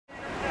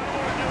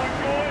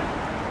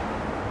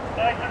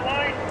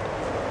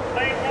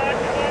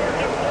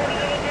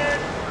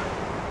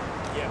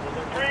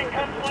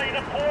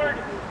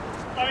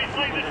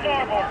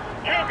starboard.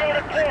 2 go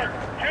to port.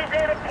 2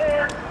 go to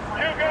port.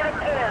 2 go to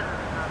port.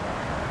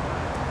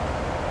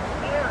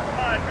 4,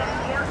 5 go to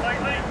port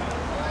lately.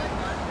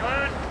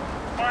 Good.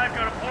 5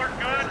 go to port.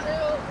 Good.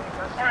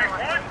 All right,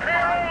 1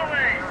 pair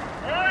only.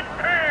 1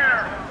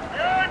 pair.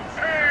 1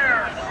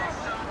 pair.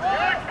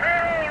 1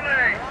 pair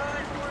only.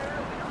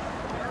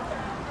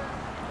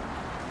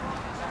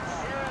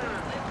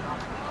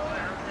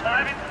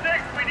 5 and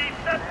 6, we need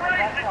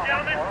separation,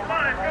 gentlemen.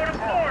 5 go to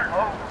port.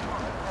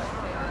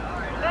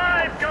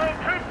 5 go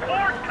to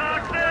port,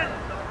 Coxswain.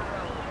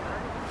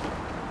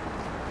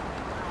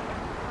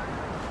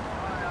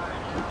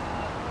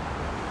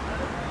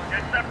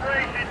 Get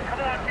separation.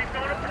 Come on, keep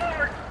going to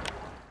port.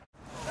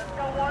 Let's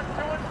go 1, 2,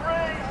 and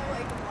 3.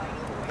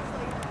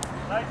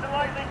 Nice and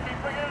lightly, keep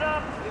bringing it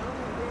up.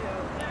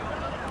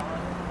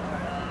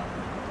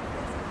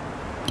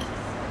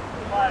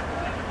 5,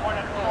 take your point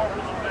at the door a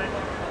little bit.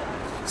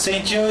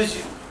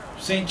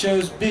 St.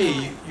 Joe's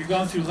B, you're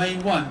going through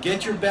lane 1.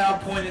 Get your bow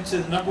pointed to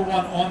the number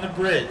 1 on the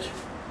bridge.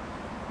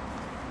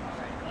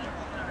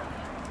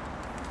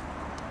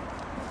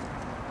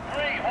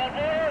 3, hold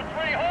more.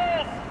 3,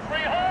 hold. 3,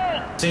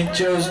 hold. St.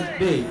 Joe's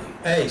B,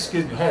 A,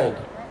 excuse me, hold.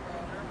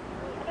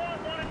 Come on,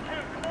 1 and 2.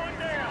 Come on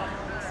down.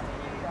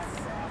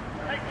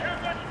 Take 2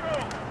 good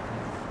strokes.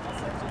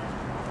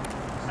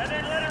 And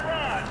then let it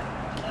run.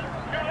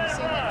 2, let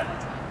it run.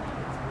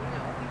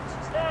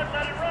 1,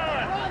 let it run.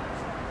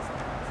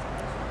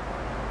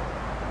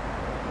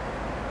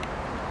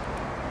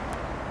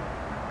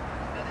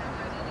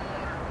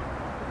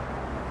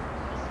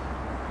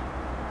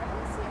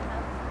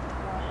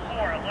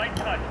 Light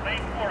touch,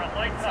 lane 4, a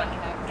light touch.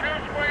 2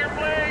 square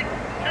blade,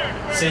 2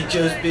 square St.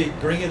 Joe's B,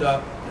 bring it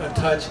up, a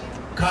touch.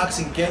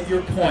 Coxswain, get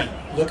your point.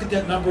 Look at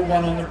that number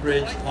 1 on the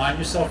bridge. Line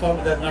yourself up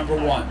with that number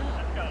 1. Let's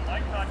go,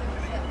 light touch.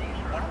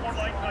 1 more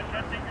light touch.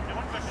 That's it, you're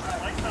doing good with the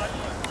light touch.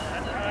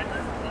 That's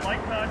good,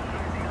 light touch.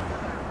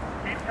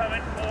 Keep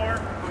coming, 4.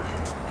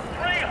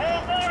 3,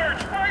 hold more,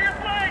 square your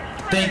blades.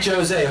 3. St.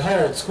 Joe's A,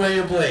 hold, square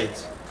your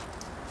blades.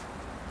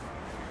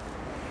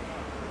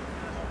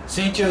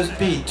 St. Joe's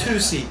B,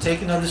 2-seat,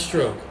 take another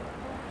stroke.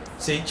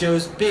 St.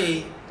 Joe's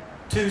B,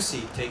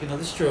 2-seat, take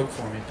another stroke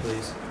for me,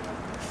 please.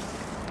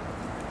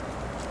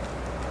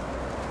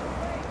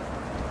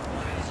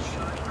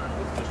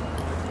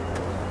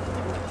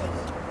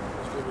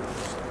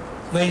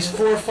 Lanes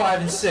 4,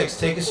 5, and 6,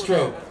 take a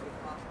stroke.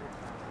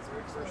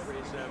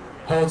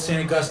 Hold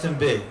St. Augustine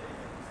B.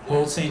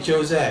 Hold St.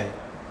 Joe's A.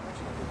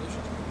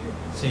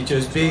 St.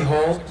 Joe's B,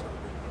 hold.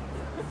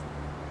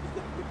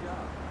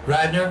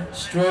 Radnor,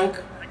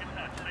 stroke.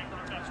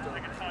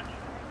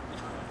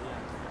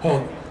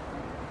 Hold.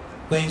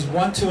 Lanes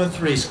 1, 2, and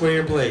 3, square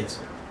your blades.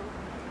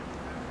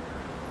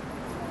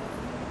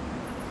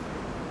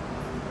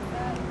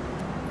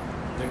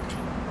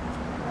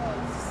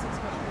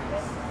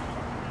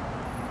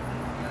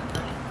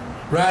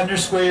 Radnor,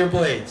 square your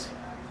blades.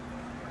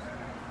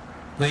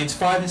 Lanes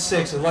 5 and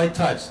 6, a light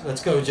touch.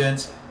 Let's go,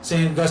 gents.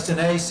 St. Augustine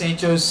A, St.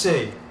 Joe's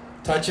C.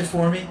 Touch it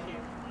for me.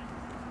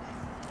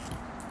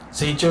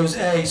 St. Joe's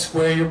A,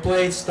 square your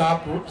blades.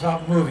 Stop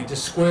moving.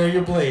 Just square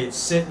your blades.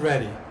 Sit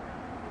ready.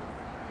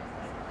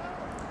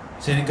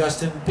 St.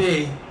 Augustine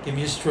B, give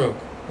me a stroke.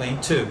 Lane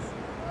 2.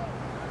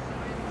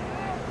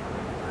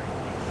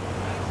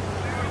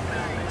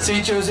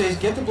 St. Joe's A,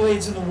 get the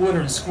blades in the water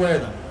and square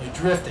them. You're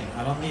drifting.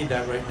 I don't need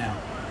that right now.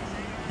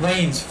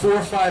 Lanes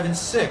 4, 5, and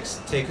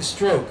 6, take a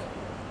stroke.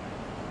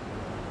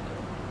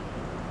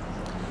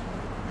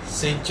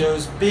 St.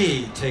 Joe's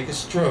B, take a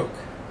stroke.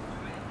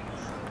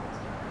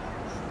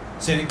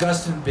 St.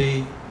 Augustine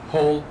B,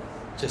 hold.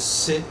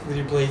 Just sit with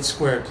your blades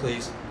squared,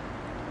 please.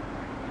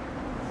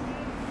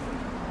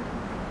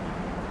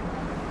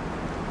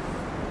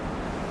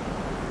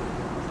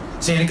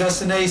 St.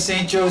 Augustine A,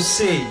 St. Joe's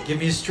C, give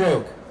me a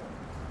stroke.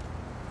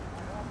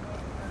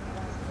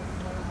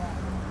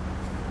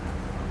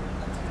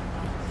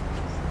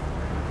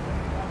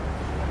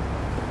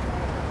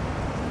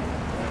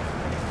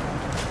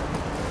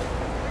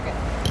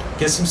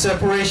 Get some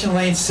separation,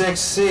 lane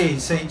 6C,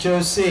 St.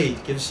 Joe's C,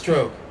 give a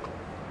stroke.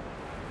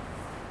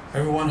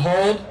 Everyone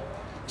hold.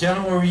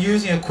 Gentlemen, we're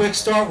using a quick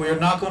start. We are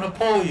not going to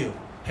pull you.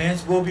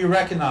 Hands will be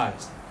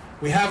recognized.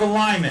 We have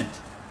alignment.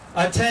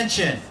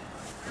 Attention.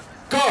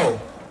 Go!